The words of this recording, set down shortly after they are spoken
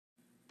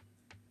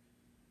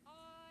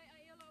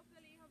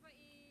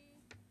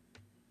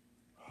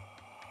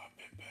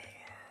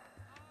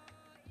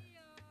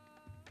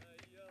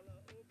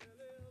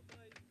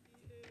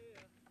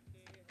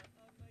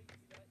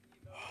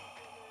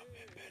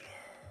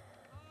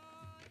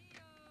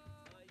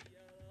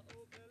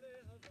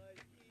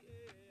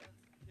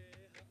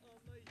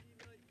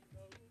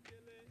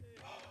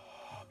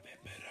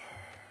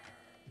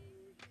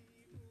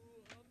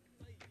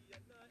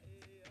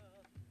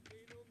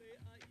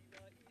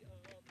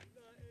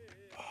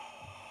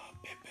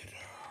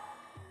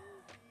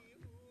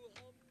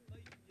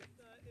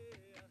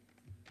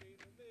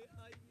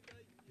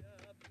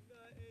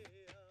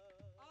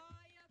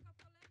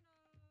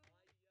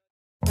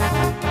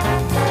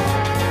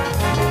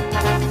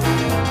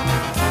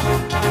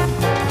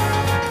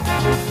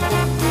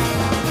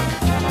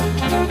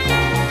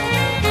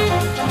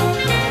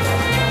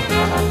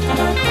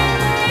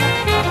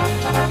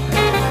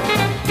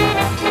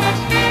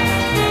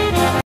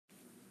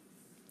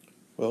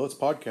Well, it's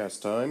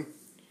podcast time.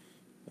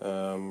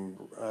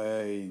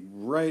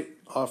 Right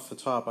off the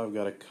top, I've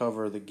got to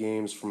cover the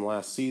games from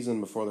last season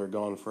before they're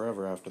gone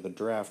forever after the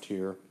draft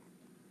here.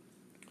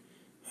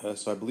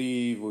 So I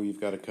believe we've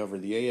got to cover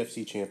the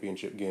AFC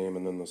Championship game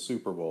and then the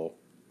Super Bowl.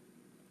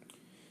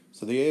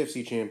 So the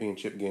AFC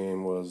Championship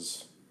game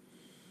was,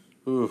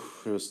 it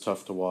was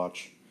tough to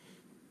watch.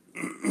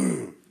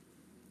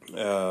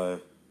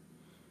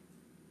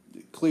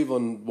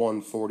 Cleveland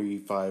won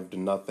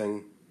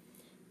 45-0,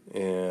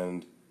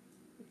 and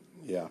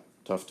yeah,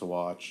 tough to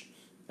watch.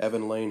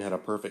 Evan Lane had a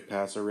perfect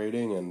passer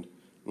rating, and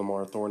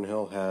Lamar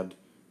Thornhill had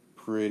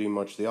pretty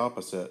much the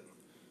opposite.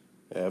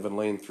 Evan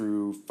Lane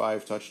threw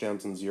 5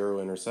 touchdowns and 0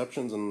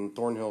 interceptions, and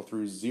Thornhill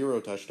threw 0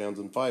 touchdowns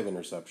and 5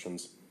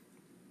 interceptions.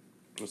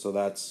 So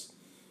that's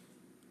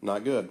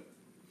not good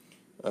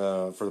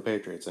for the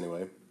Patriots,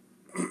 anyway.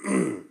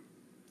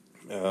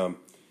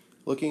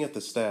 Looking at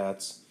the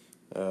stats,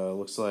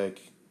 looks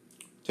like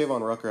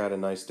Tavon Rucker had a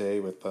nice day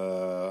with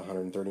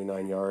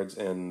 139 yards,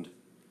 and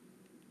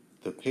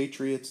the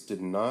Patriots did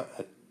not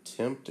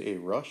attempt a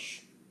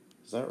rush.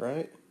 Is that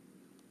right?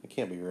 It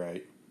can't be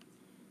right.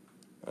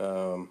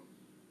 Tavon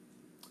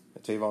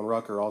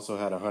Rucker also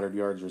had 100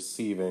 yards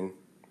receiving,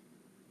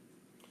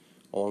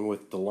 along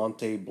with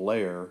Delonte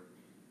Blair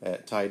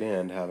at tight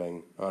end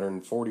having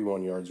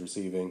 141 yards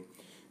receiving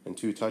and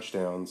 2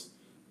 touchdowns.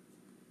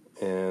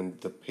 And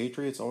the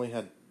Patriots only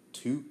had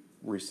 2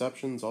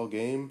 receptions all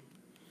game.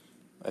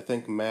 I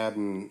think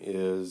Madden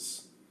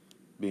is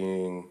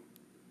being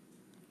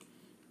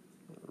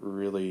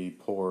really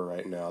poor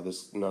right now.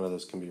 None of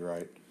this can be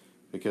right,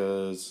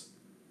 because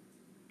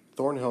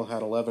Thornhill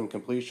had 11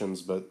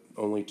 completions, but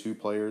only 2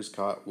 players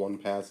caught 1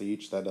 pass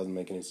each. That doesn't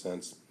make any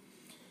sense.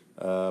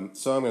 So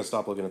I'm going to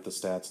stop looking at the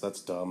stats.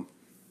 That's dumb.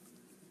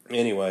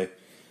 Anyway,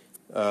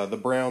 the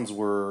Browns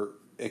were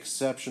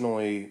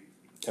exceptionally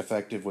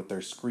effective with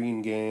their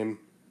screen game,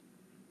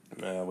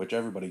 which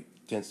everybody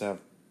tends to have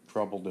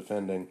trouble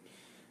defending.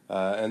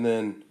 And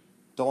then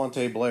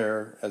Delonte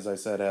Blair, as I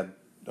said, had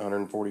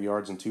 140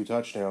 yards and 2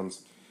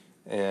 touchdowns,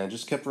 and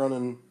just kept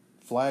running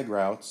flag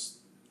routes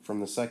from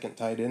the second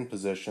tight end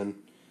position,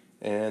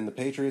 and the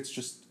Patriots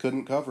just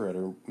couldn't cover it,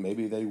 or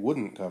maybe they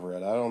wouldn't cover it.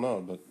 I don't know,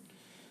 but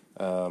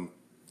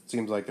it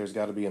seems like there's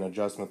got to be an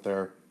adjustment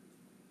there.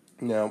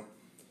 Now,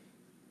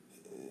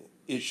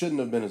 it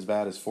shouldn't have been as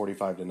bad as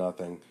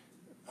 45-0,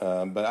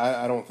 but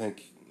I don't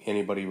think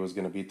anybody was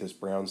going to beat this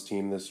Browns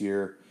team this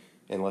year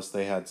unless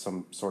they had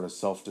some sort of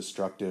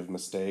self-destructive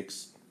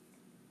mistakes,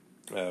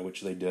 which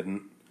they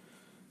didn't.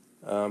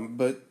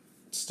 But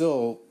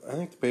still, I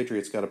think the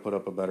Patriots got to put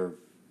up a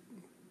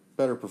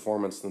better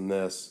performance than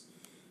this.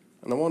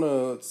 And I want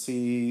to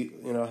see,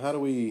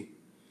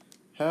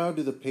 how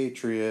do the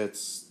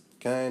Patriots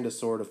kind of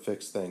sort of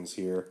fix things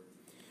here?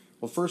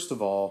 Well, first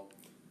of all,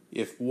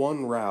 if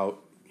one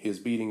route is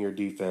beating your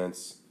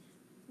defense,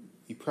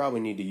 you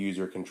probably need to use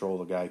or control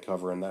the guy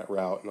covering that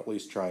route and at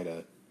least try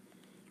to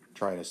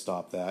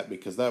stop that,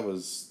 because that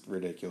was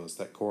ridiculous,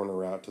 that corner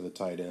route to the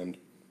tight end.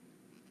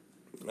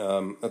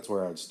 That's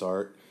where I'd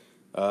start.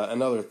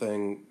 Another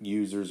thing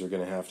users are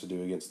going to have to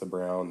do against the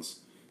Browns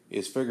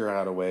is figure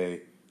out a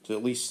way to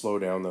at least slow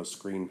down those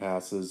screen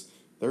passes.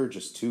 They're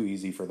just too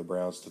easy for the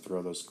Browns to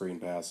throw those screen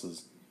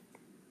passes.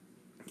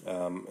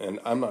 And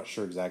I'm not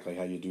sure exactly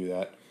how you do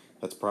that.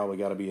 That's probably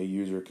got to be a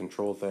user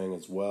control thing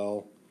as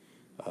well.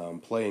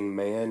 Playing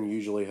man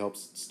usually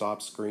helps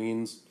stop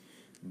screens,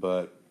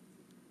 but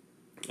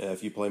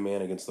if you play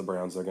man against the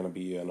Browns, they're going to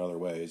beat you in other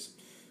ways.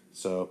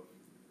 So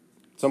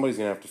somebody's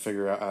going to have to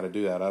figure out how to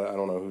do that. I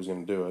don't know who's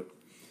going to do it.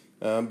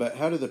 But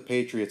how do the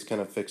Patriots kind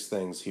of fix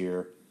things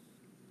here?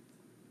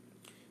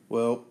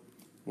 Well,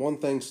 one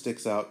thing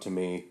sticks out to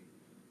me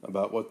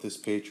about what this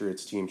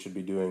Patriots team should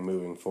be doing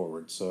moving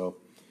forward. So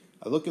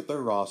I look at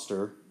their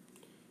roster,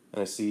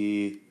 and I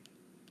see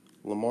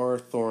Lamar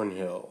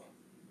Thornhill,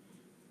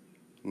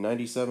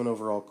 97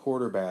 overall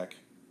quarterback,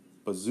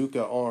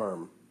 bazooka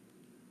arm.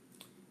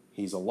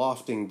 He's a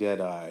lofting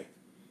deadeye.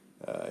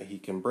 He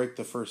can break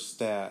the first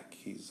stack.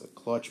 He's a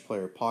clutch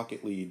player,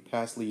 pocket lead,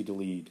 pass lead to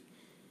lead.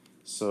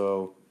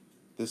 So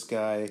this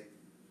guy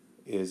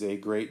is a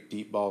great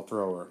deep ball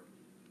thrower.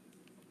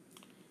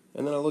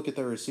 And then I look at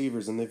their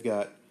receivers, and they've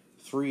got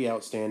 3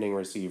 outstanding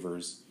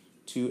receivers,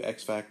 2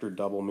 X-Factor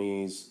double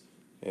me's,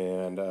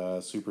 and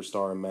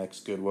superstar Max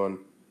Goodwin.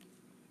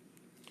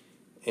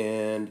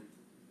 And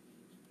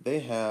they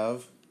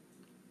have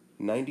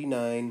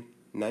 99,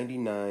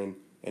 99,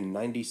 and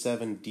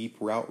 97 deep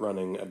route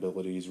running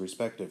abilities,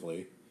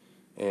 respectively.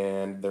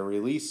 And their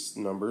release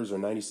numbers are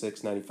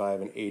 96,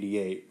 95, and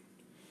 88.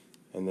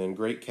 And then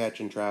great catch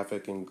in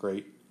traffic and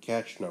great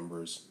catch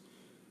numbers.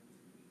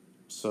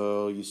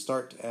 So you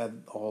start to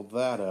add all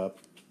that up.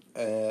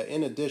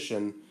 In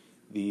addition,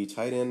 the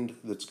tight end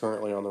that's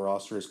currently on the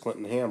roster is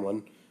Clinton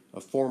Hamlin,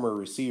 a former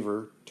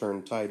receiver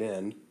turned tight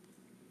end.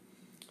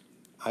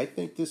 I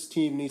think this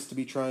team needs to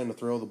be trying to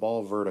throw the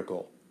ball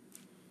vertical.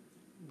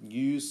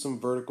 Use some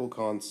vertical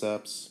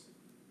concepts.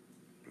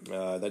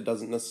 That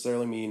doesn't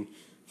necessarily mean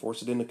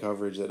force it into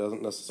coverage. That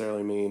doesn't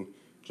necessarily mean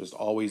just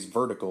always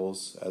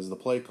verticals as the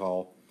play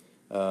call.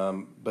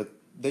 But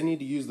they need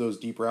to use those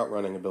deep route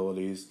running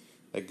abilities,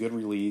 that good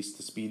release,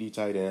 the speedy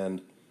tight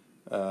end,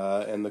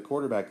 and the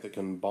quarterback that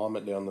can bomb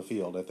it down the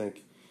field. I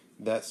think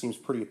that seems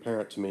pretty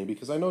apparent to me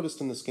because I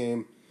noticed in this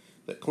game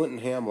that Clinton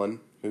Hamlin,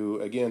 who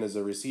again is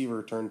a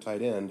receiver turned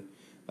tight end,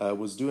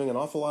 was doing an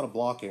awful lot of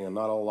blocking and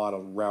not a lot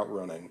of route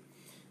running.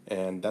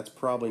 And that's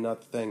probably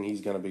not the thing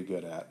he's going to be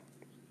good at.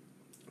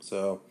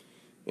 So,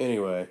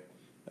 anyway,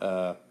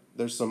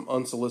 there's some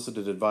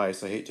unsolicited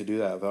advice. I hate to do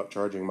that without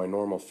charging my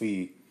normal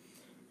fee.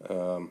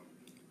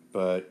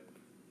 But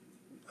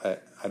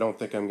I don't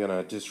think I'm going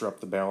to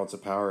disrupt the balance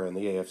of power in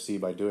the AFC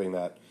by doing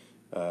that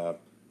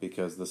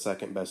because the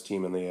second best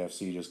team in the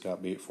AFC just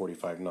got beat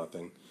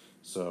 45-0.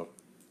 So,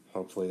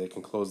 hopefully they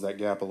can close that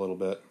gap a little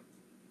bit.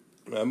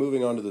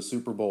 Moving on to the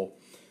Super Bowl.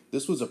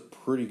 This was a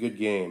pretty good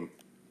game.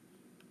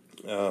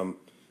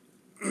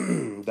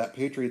 That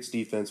Patriots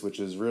defense, which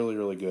is really,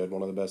 really good,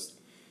 one of the best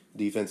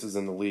defenses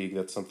in the league.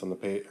 That's something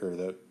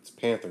the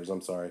Panthers.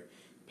 I'm sorry,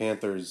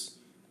 Panthers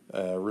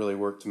really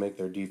worked to make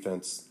their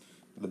defense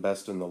the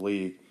best in the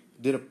league.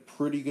 Did a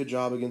pretty good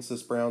job against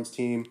this Browns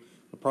team.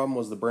 The problem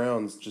was the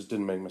Browns just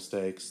didn't make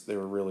mistakes. They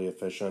were really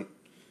efficient.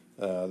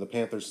 The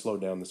Panthers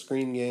slowed down the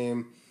screen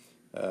game,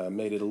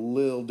 made it a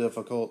little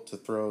difficult to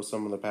throw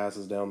some of the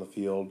passes down the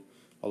field,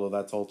 although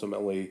that's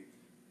ultimately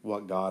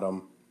what got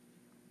them.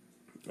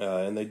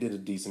 And they did a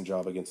decent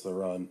job against the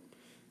run.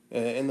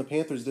 And the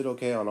Panthers did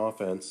okay on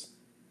offense.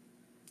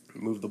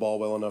 Moved the ball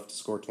well enough to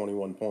score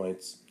 21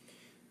 points.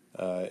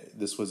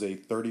 This was a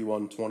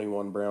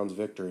 31-21 Browns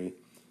victory.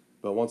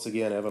 But once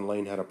again, Evan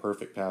Lane had a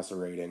perfect passer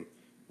rating.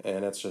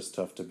 And that's just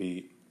tough to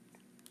beat.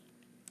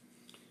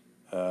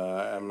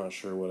 I'm not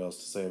sure what else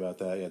to say about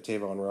that. Yeah,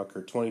 Tavon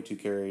Rucker, 22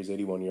 carries,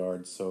 81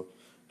 yards. So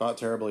not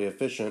terribly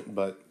efficient,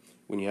 but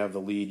when you have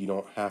the lead, you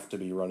don't have to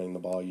be running the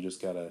ball. You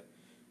just got to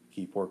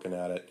keep working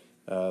at it.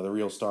 The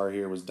real star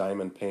here was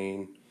Diamond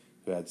Payne,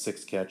 who had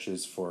 6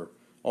 catches for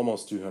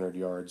almost 200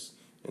 yards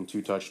and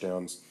 2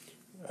 touchdowns.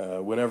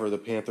 Whenever the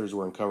Panthers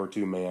were in cover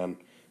 2 man,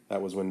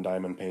 that was when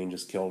Diamond Payne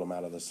just killed them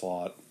out of the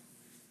slot.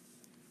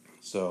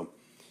 So,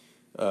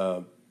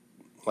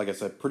 like I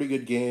said, pretty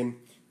good game.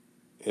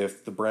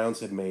 If the Browns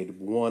had made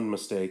one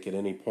mistake at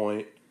any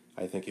point,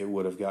 I think it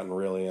would have gotten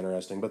really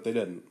interesting, but they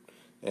didn't.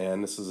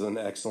 And this is an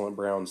excellent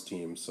Browns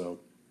team, so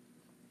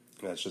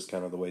that's just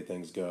kind of the way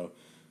things go.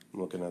 I'm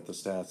looking at the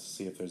stats to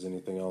see if there's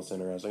anything else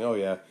interesting. Oh,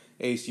 yeah,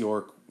 Ace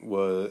York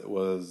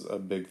was a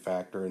big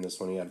factor in this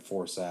one. He had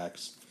 4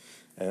 sacks.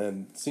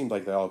 And it seemed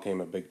like they all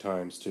came at big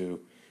times, too.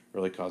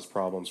 Really caused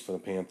problems for the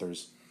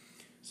Panthers.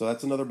 So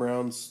that's another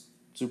Browns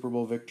Super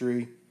Bowl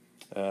victory.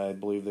 I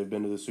believe they've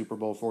been to the Super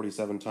Bowl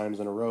 47 times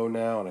in a row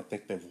now, and I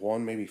think they've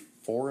won maybe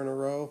 4 in a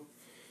row.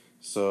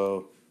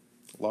 So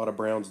a lot of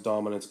Browns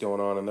dominance going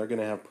on, and they're going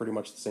to have pretty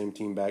much the same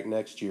team back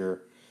next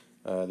year.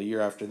 The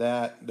year after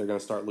that, they're going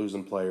to start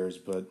losing players,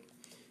 but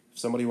if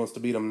somebody wants to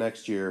beat them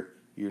next year,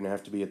 you're going to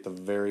have to be at the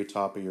very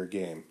top of your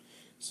game.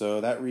 So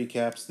that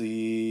recaps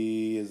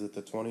the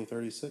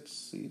 2036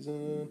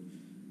 season?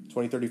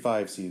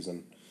 2035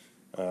 season.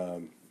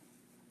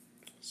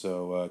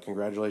 So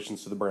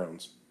congratulations to the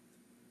Browns.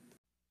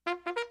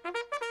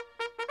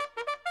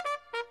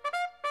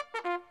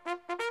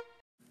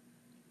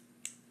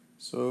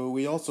 So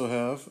we also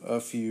have a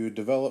few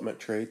development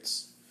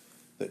traits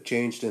that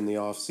changed in the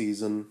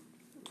off-season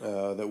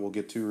that we'll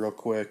get to real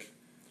quick.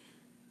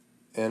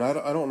 And I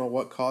don't know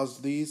what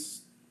caused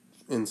these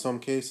in some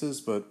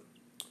cases, but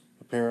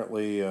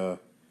apparently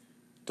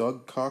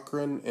Doug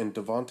Cochran and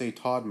Devontae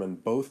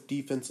Todman, both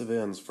defensive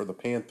ends for the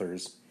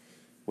Panthers,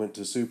 went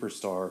to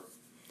Superstar.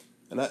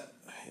 And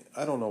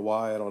I don't know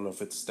why. I don't know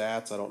if it's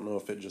stats. I don't know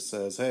if it just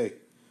says, hey,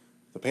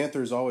 the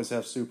Panthers always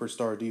have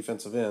superstar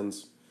defensive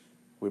ends.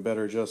 We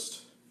better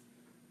just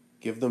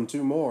give them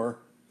 2 more.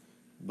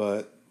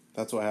 But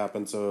that's what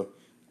happened. So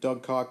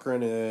Doug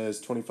Cochran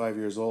is 25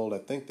 years old. I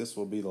think this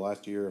will be the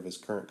last year of his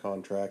current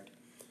contract.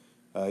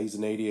 He's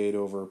an 88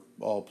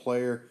 overall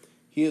player.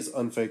 He is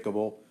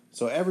unfakeable.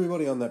 So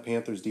everybody on that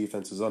Panthers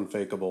defense is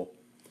unfakeable,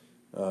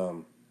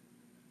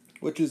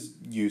 which is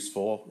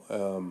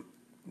useful.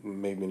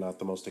 Maybe not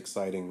the most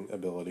exciting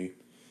ability.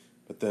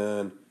 But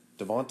then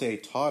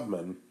Devontae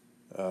Todman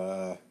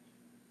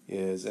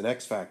is an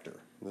X Factor.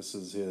 This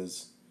is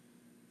his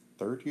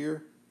 3rd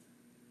year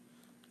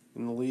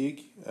in the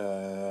league.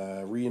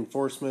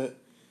 Reinforcement.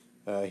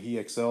 He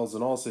excels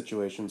in all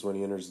situations when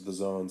he enters the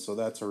zone, so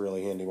that's a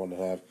really handy one to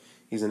have.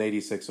 He's an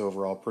 86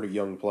 overall, pretty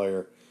young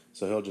player,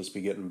 so he'll just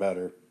be getting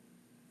better.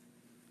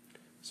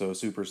 So a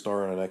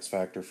superstar and an X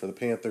Factor for the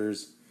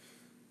Panthers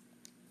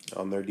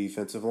on their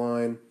defensive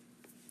line.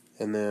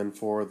 And then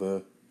for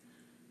the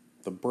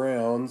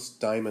Browns,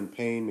 Diamond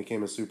Payne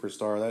became a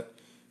superstar.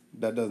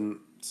 That doesn't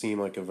seem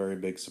like a very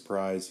big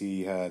surprise.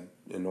 He had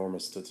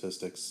enormous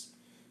statistics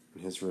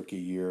in his rookie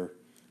year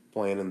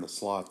playing in the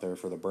slot there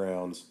for the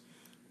Browns.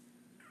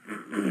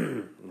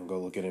 I'll go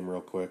look at him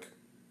real quick.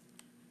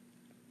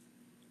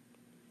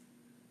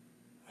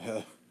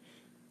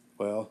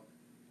 Well,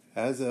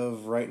 as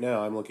of right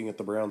now, I'm looking at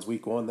the Browns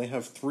week 1. They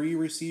have 3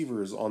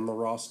 receivers on the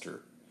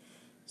roster.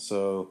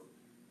 So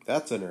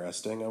that's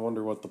interesting. I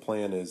wonder what the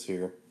plan is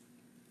here.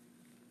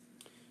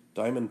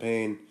 Diamond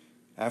Payne,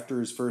 after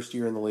his first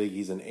year in the league,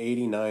 he's an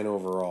 89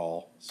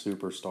 overall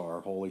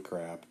superstar. Holy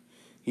crap.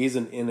 He's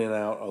an in and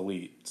out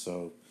elite.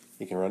 So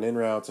he can run in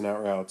routes and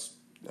out routes,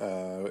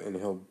 and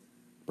he'll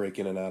break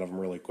in and out of them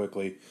really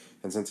quickly.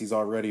 And since he's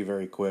already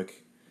very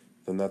quick,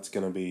 then that's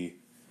going to be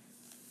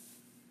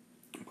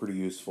pretty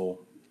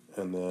useful.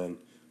 And then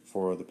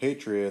for the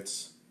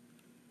Patriots,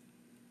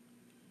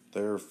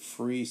 their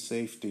free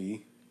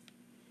safety,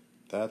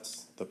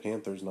 that's the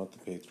Panthers, not the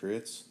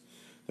Patriots.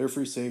 Their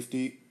free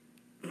safety,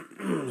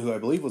 who I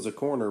believe was a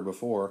corner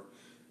before,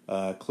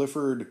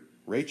 Clifford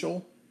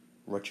Rachal.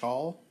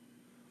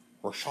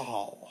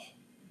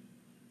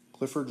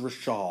 Clifford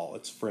Rachal,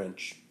 it's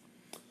French.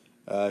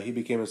 He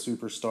became a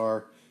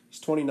superstar. He's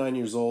 29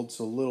 years old,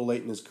 so a little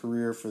late in his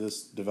career for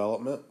this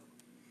development,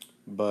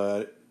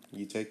 but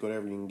you take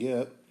whatever you can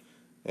get.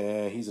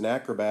 And he's an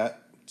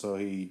acrobat, so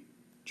he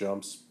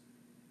jumps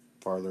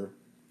farther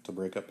to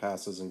break up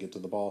passes and get to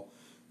the ball.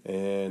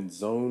 And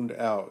zoned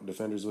out,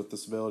 defenders with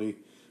this ability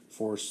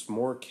force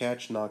more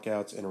catch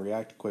knockouts and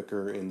react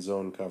quicker in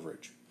zone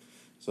coverage.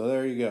 So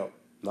there you go.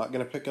 Not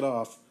going to pick it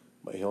off,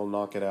 but he'll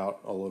knock it out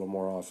a little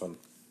more often.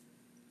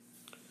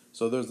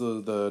 So there's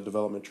the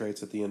development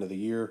traits at the end of the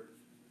year.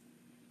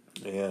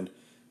 And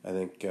I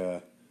think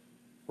we're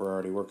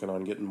already working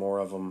on getting more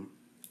of them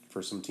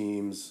for some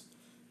teams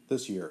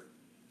this year.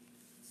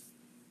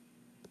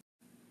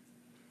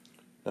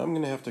 Now I'm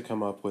going to have to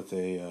come up with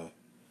a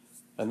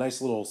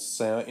nice little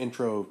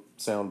intro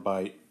sound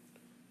bite,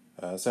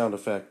 sound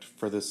effect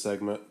for this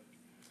segment,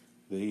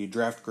 the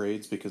draft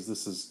grades, because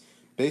this has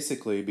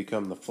basically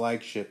become the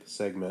flagship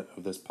segment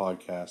of this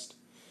podcast.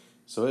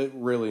 So it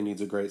really needs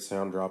a great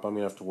sound drop. I'm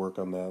going to have to work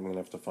on that. I'm going to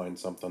have to find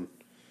something.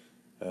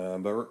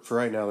 But for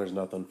right now, there's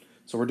nothing.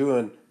 So we're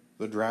doing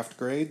the draft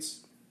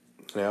grades.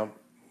 Now,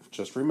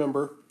 just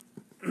remember,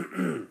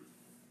 if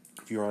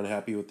you're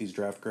unhappy with these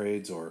draft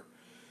grades or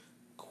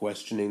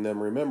questioning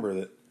them, remember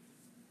that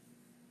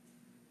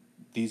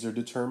these are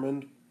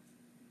determined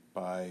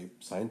by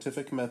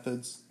scientific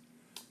methods.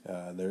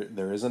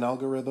 There is an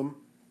algorithm.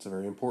 It's a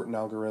very important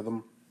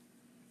algorithm.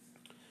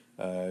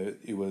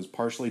 It was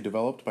partially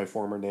developed by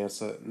former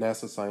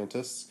NASA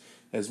scientists,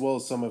 as well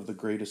as some of the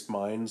greatest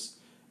minds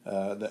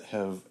that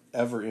have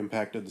ever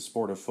impacted the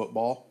sport of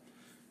football.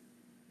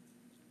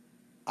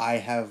 I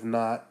have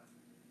not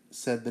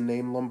said the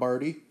name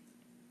Lombardi,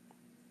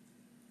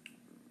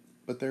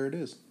 but there it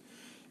is.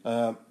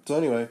 So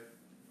anyway,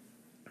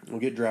 we'll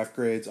get draft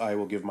grades. I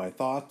will give my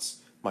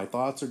thoughts. My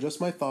thoughts are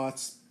just my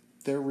thoughts.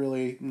 They're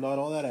really not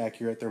all that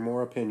accurate. They're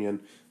more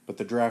opinion. But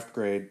the draft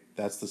grade,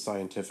 that's the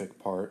scientific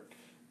part.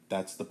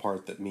 That's the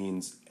part that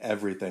means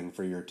everything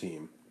for your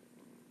team.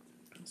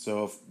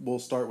 So we'll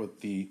start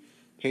with the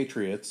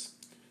Patriots.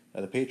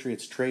 The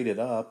Patriots traded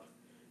up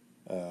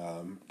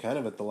kind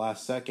of at the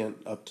last second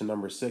up to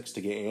number 6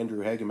 to get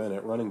Andrew Hageman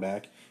at running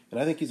back. And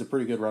I think he's a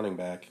pretty good running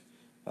back.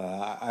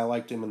 I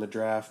liked him in the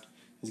draft.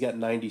 He's got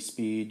 90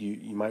 speed.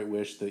 You might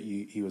wish that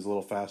he was a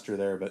little faster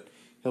there, but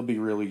he'll be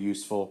really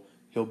useful.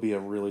 He'll be a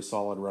really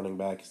solid running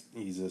back.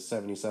 He's a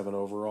 77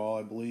 overall,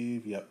 I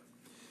believe. Yep.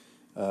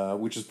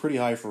 Which is pretty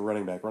high for a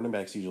running back. Running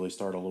backs usually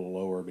start a little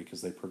lower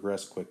because they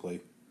progress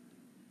quickly.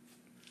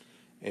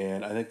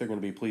 And I think they're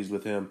going to be pleased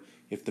with him.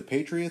 If the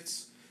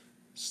Patriots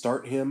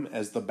start him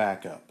as the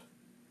backup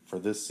for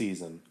this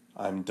season,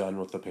 I'm done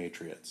with the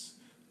Patriots.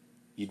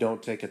 You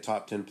don't take a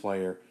top 10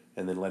 player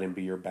and then let him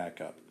be your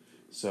backup.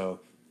 So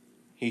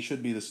he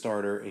should be the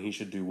starter, and he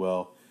should do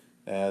well.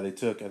 They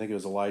took, I think it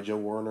was Elijah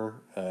Warner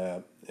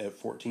at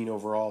 14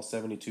 overall,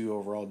 72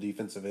 overall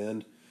defensive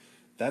end.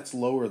 That's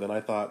lower than I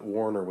thought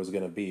Warner was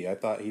going to be. I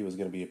thought he was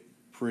going to be a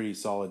pretty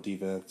solid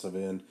defensive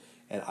end,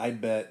 and I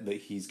bet that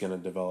he's going to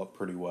develop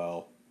pretty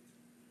well.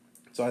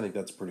 So I think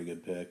that's a pretty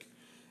good pick.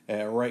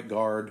 Right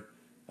guard,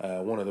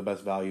 one of the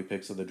best value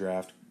picks of the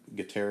draft,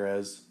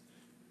 Gutierrez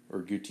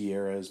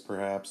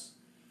perhaps.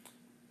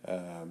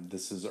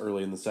 This is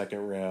early in the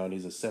second round.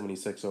 He's a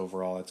 76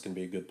 overall. That's going to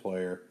be a good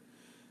player.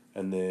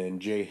 And then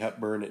Jay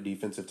Hepburn at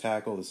defensive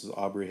tackle. This is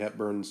Aubrey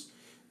Hepburn's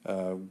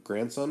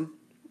grandson.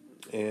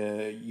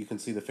 And you can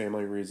see the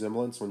family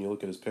resemblance when you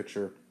look at his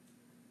picture.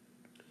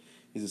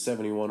 He's a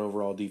 71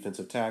 overall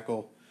defensive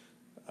tackle.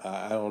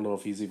 I don't know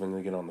if he's even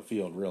going to get on the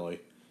field,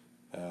 really.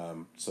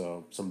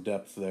 So some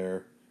depth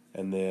there.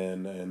 And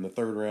then in the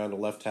third round, a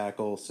left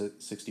tackle,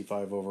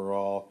 65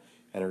 overall,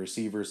 and a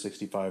receiver,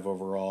 65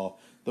 overall.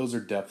 Those are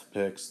depth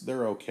picks.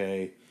 They're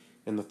okay.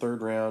 In the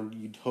third round,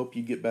 you'd hope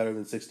you get better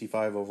than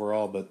 65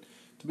 overall, but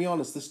to be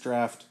honest, this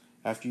draft,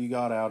 after you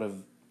got out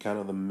of kind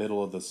of the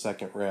middle of the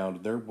second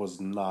round, there was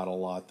not a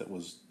lot that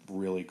was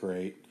really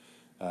great,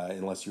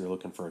 unless you were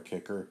looking for a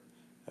kicker.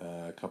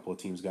 A couple of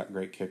teams got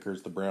great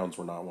kickers. The Browns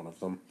were not one of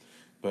them.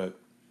 But,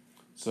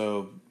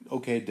 so,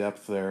 okay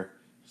depth there.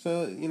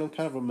 So, kind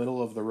of a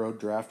middle-of-the-road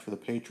draft for the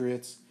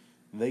Patriots.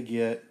 They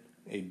get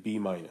a B-.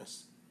 We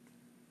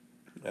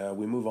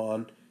move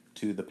on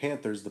to the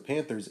Panthers. The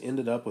Panthers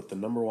ended up with the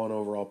number 1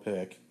 overall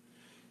pick.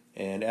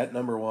 And at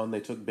number 1,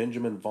 they took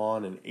Benjamin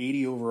Vaughn, an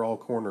 80 overall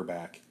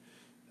cornerback.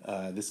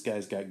 This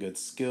guy's got good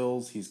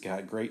skills. He's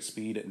got great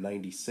speed at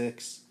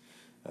 96.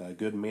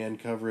 Good man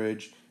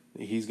coverage.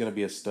 He's going to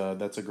be a stud.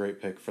 That's a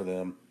great pick for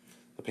them.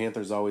 The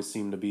Panthers always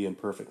seem to be in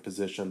perfect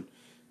position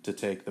to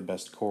take the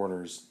best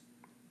corners.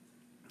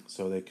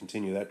 So they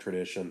continue that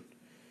tradition.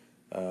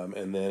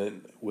 And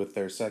then with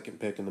their second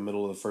pick in the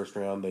middle of the first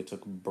round, they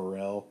took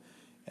Burrell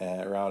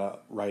at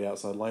right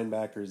outside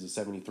linebacker. He's a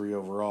 73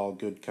 overall,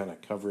 good kind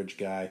of coverage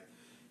guy.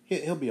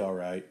 He'll be all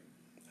right.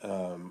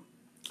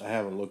 I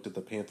haven't looked at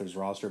the Panthers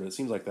roster, but it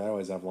seems like they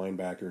always have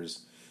linebackers.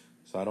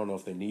 So I don't know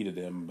if they needed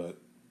him, but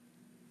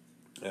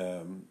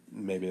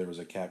maybe there was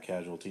a cap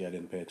casualty I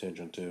didn't pay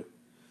attention to.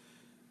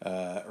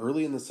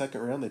 Early in the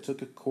second round, they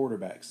took a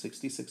quarterback,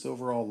 66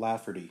 overall,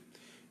 Lafferty.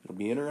 It'll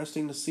be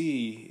interesting to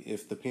see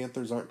if the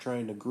Panthers aren't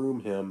trying to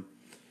groom him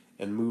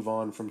and move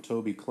on from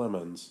Toby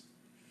Clemens.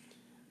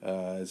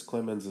 As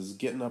Clemens is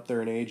getting up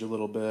there in age a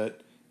little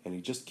bit, and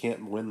he just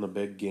can't win the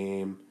big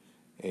game,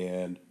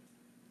 and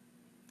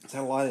he's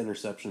had a lot of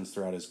interceptions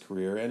throughout his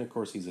career, and of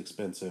course he's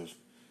expensive.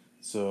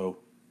 So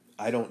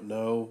I don't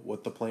know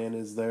what the plan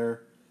is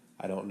there.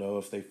 I don't know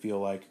if they feel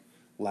like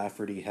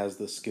Lafferty has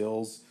the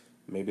skills.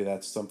 Maybe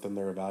that's something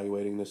they're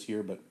evaluating this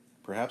year, but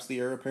perhaps the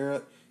heir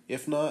apparent.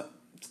 If not,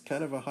 it's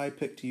kind of a high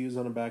pick to use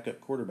on a backup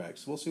quarterback,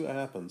 so we'll see what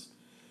happens.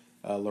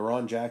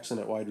 LaRon Jackson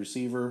at wide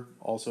receiver,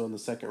 also in the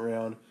second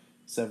round,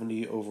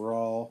 70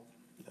 overall,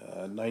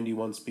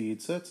 91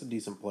 speed, so that's a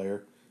decent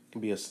player.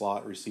 Can be a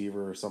slot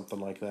receiver or something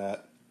like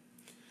that.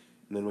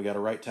 And then we got a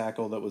right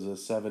tackle that was a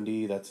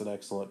 70, that's an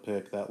excellent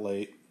pick that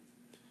late.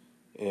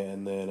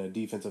 And then a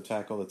defensive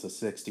tackle that's a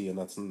 60, and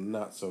that's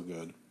not so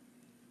good.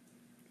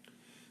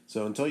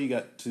 So until you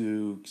got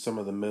to some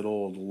of the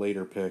middle,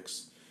 later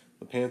picks,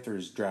 the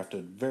Panthers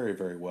drafted very,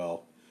 very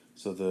well.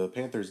 So the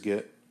Panthers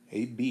get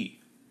a B.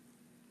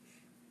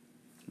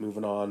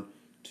 Moving on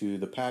to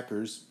the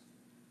Packers.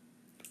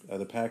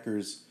 The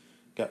Packers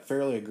got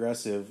fairly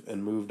aggressive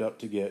and moved up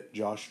to get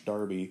Josh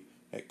Darby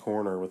at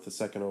corner with the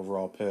second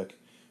overall pick.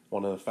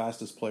 One of the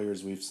fastest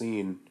players we've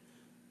seen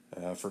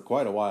for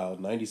quite a while.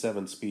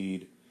 97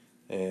 speed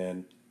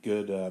and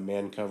good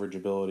man coverage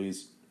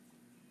abilities.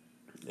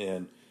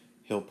 And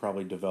he'll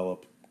probably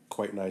develop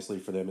quite nicely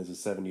for them as a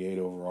 78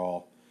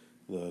 overall,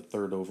 the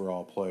third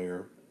overall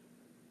player.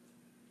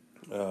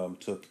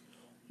 Took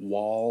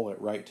Wall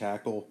at right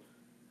tackle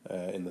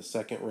in the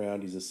second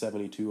round. He's a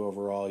 72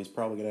 overall. He's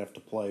probably going to have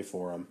to play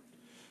for him.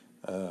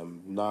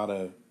 Not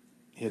a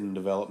hidden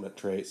development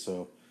trait,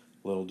 so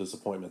a little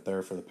disappointment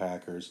there for the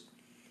Packers.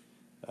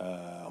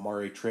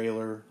 Amari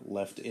Traylor,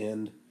 left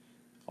end,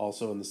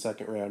 also in the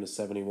second round, is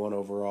 71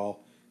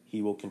 overall.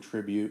 He will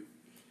contribute.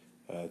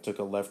 Took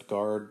a left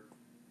guard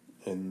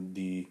in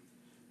the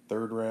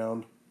third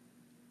round,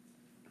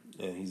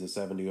 and he's a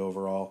 70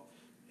 overall,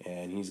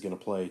 and he's going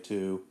to play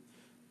too.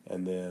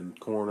 And then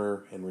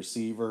corner and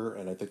receiver,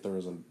 and I think there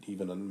was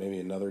maybe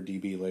another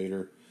DB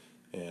later,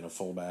 and a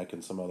fullback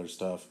and some other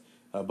stuff.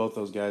 Both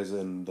those guys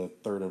in the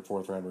third and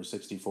fourth round were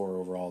 64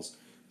 overalls,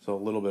 so a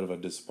little bit of a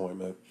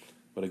disappointment.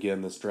 But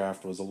again, this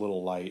draft was a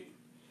little light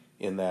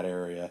in that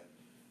area.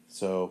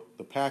 So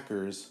the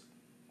Packers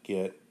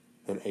get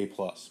an A+.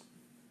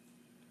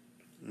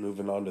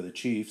 Moving on to the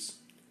Chiefs.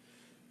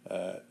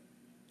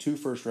 2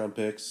 first-round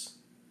picks,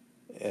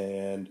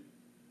 and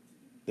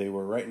they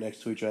were right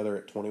next to each other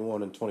at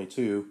 21 and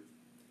 22.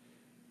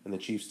 And the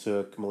Chiefs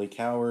took Malik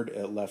Howard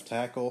at left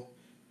tackle,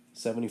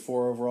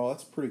 74 overall.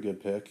 That's a pretty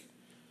good pick.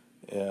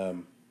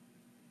 And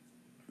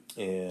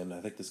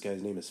I think this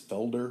guy's name is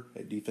Felder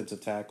at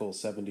defensive tackle,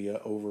 70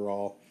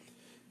 overall.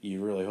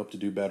 You really hope to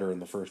do better in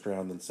the first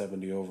round than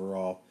 70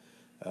 overall.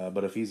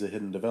 But if he's a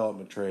hidden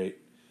development trait,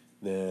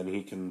 then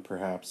he can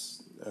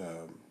perhaps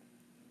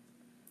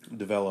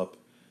develop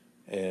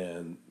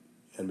and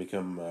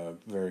become a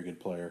very good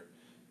player.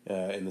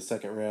 In the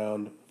second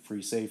round,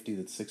 free safety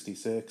that's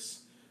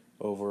 66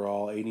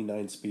 overall,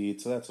 89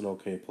 speed, so that's an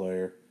okay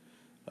player.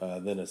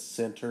 Then a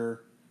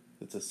center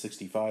that's a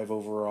 65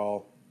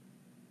 overall.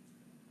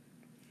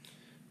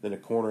 Then a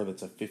corner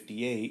that's a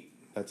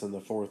 58, that's in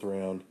the fourth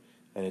round,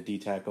 and a D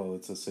tackle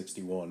that's a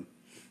 61.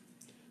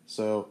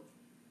 So,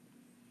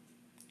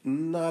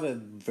 not a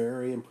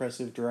very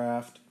impressive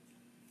draft.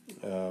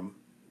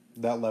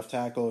 That left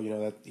tackle,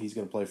 that he's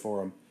going to play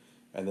for him.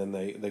 And then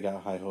they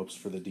got high hopes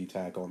for the D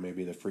tackle and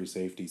maybe the free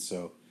safety.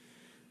 So,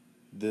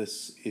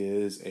 this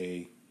is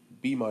a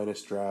B-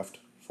 draft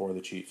for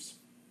the Chiefs.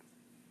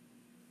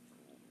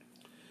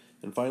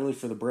 And finally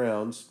for the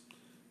Browns,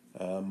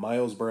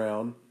 Miles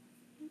Brown,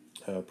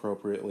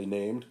 appropriately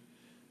named,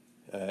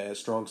 at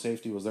strong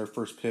safety, was their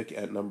first pick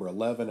at number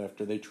 11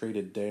 after they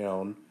traded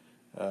down.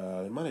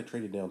 They might have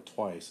traded down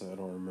twice, I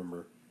don't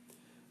remember.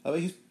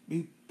 He's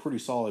a pretty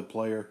solid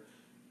player.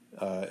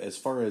 As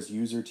far as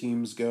user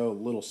teams go, a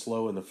little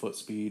slow in the foot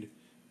speed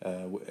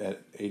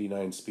at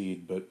 89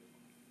 speed, but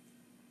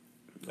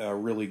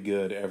really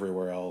good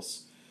everywhere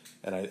else,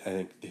 and I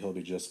think he'll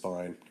be just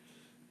fine.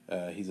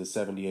 He's a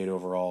 78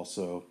 overall,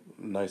 so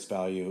nice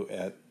value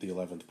at the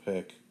 11th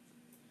pick.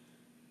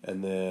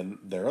 And then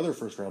their other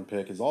first-round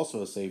pick is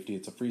also a safety.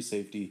 It's a free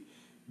safety,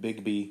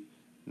 Bigby,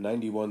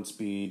 91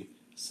 speed,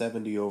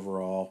 70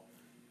 overall.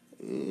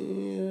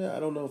 I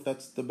don't know if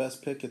that's the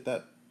best pick at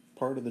that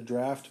part of the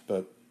draft,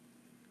 but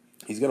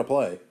he's going to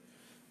play.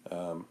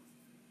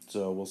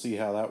 So we'll see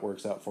how that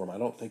works out for him. I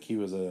don't think he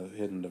was a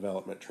hidden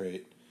development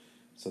trait,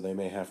 so they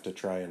may have to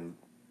try and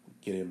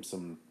get him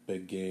some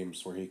big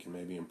games where he can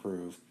maybe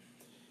improve.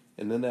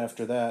 And then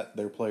after that,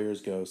 their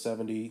players go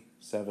 70,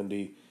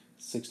 70,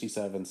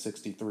 67,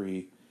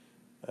 63.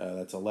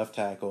 That's a left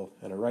tackle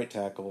and a right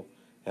tackle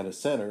and a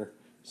center.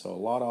 So a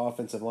lot of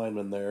offensive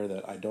linemen there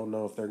that I don't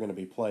know if they're going to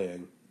be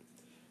playing.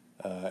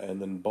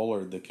 And then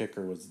Bullard, the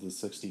kicker, was the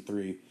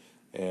 63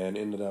 and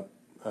ended up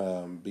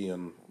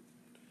being,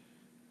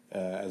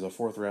 as a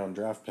fourth-round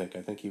draft pick,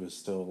 I think he was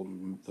still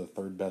the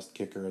third best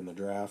kicker in the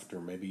draft or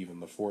maybe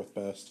even the fourth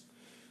best.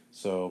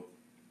 So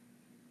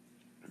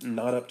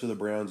not up to the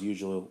Browns'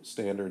 usual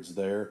standards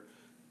there.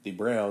 The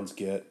Browns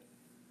get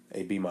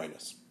a B-. Well,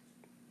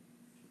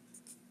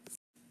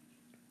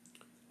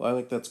 I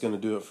think that's going to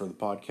do it for the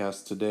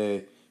podcast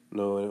today.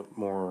 No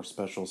more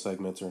special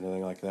segments or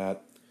anything like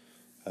that.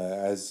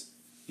 As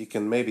you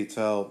can maybe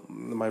tell,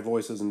 my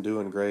voice isn't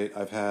doing great.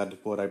 I've had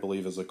what I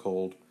believe is a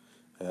cold.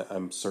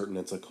 I'm certain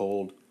it's a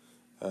cold.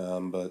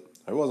 But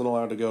I wasn't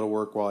allowed to go to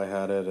work while I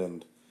had it,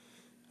 and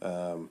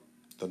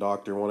the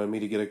doctor wanted me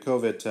to get a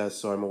COVID test,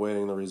 so I'm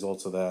awaiting the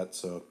results of that.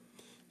 So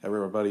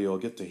everybody will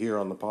get to hear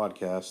on the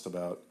podcast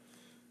about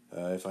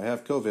if I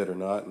have COVID or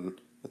not.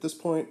 And at this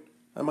point,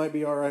 I might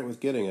be all right with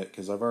getting it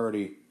because I'm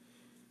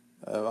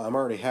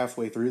already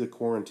halfway through the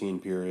quarantine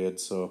period.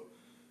 So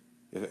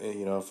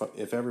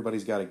if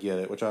everybody's got to get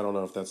it, which I don't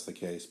know if that's the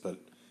case, but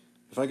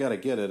if I got to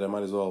get it, I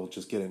might as well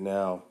just get it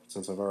now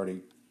since I've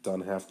already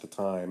done half the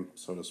time,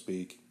 so to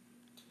speak,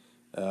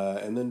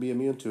 and then be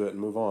immune to it and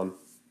move on.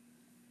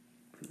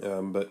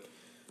 But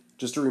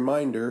just a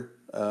reminder,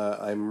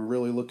 I'm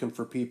really looking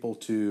for people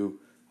to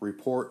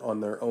report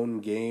on their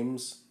own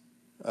games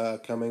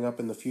coming up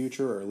in the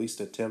future, or at least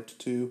attempt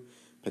to,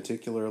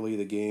 particularly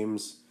the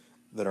games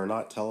that are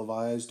not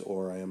televised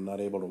or I am not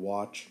able to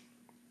watch.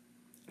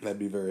 That'd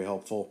be very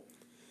helpful.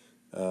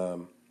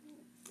 And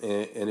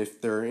if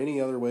there are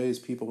any other ways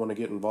people want to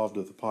get involved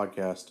with the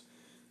podcast,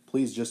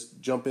 please just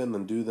jump in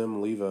and do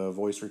them. Leave a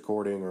voice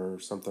recording or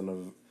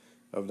something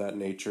of that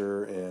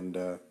nature, and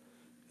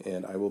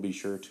I will be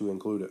sure to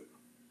include it.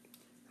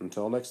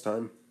 Until next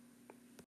time.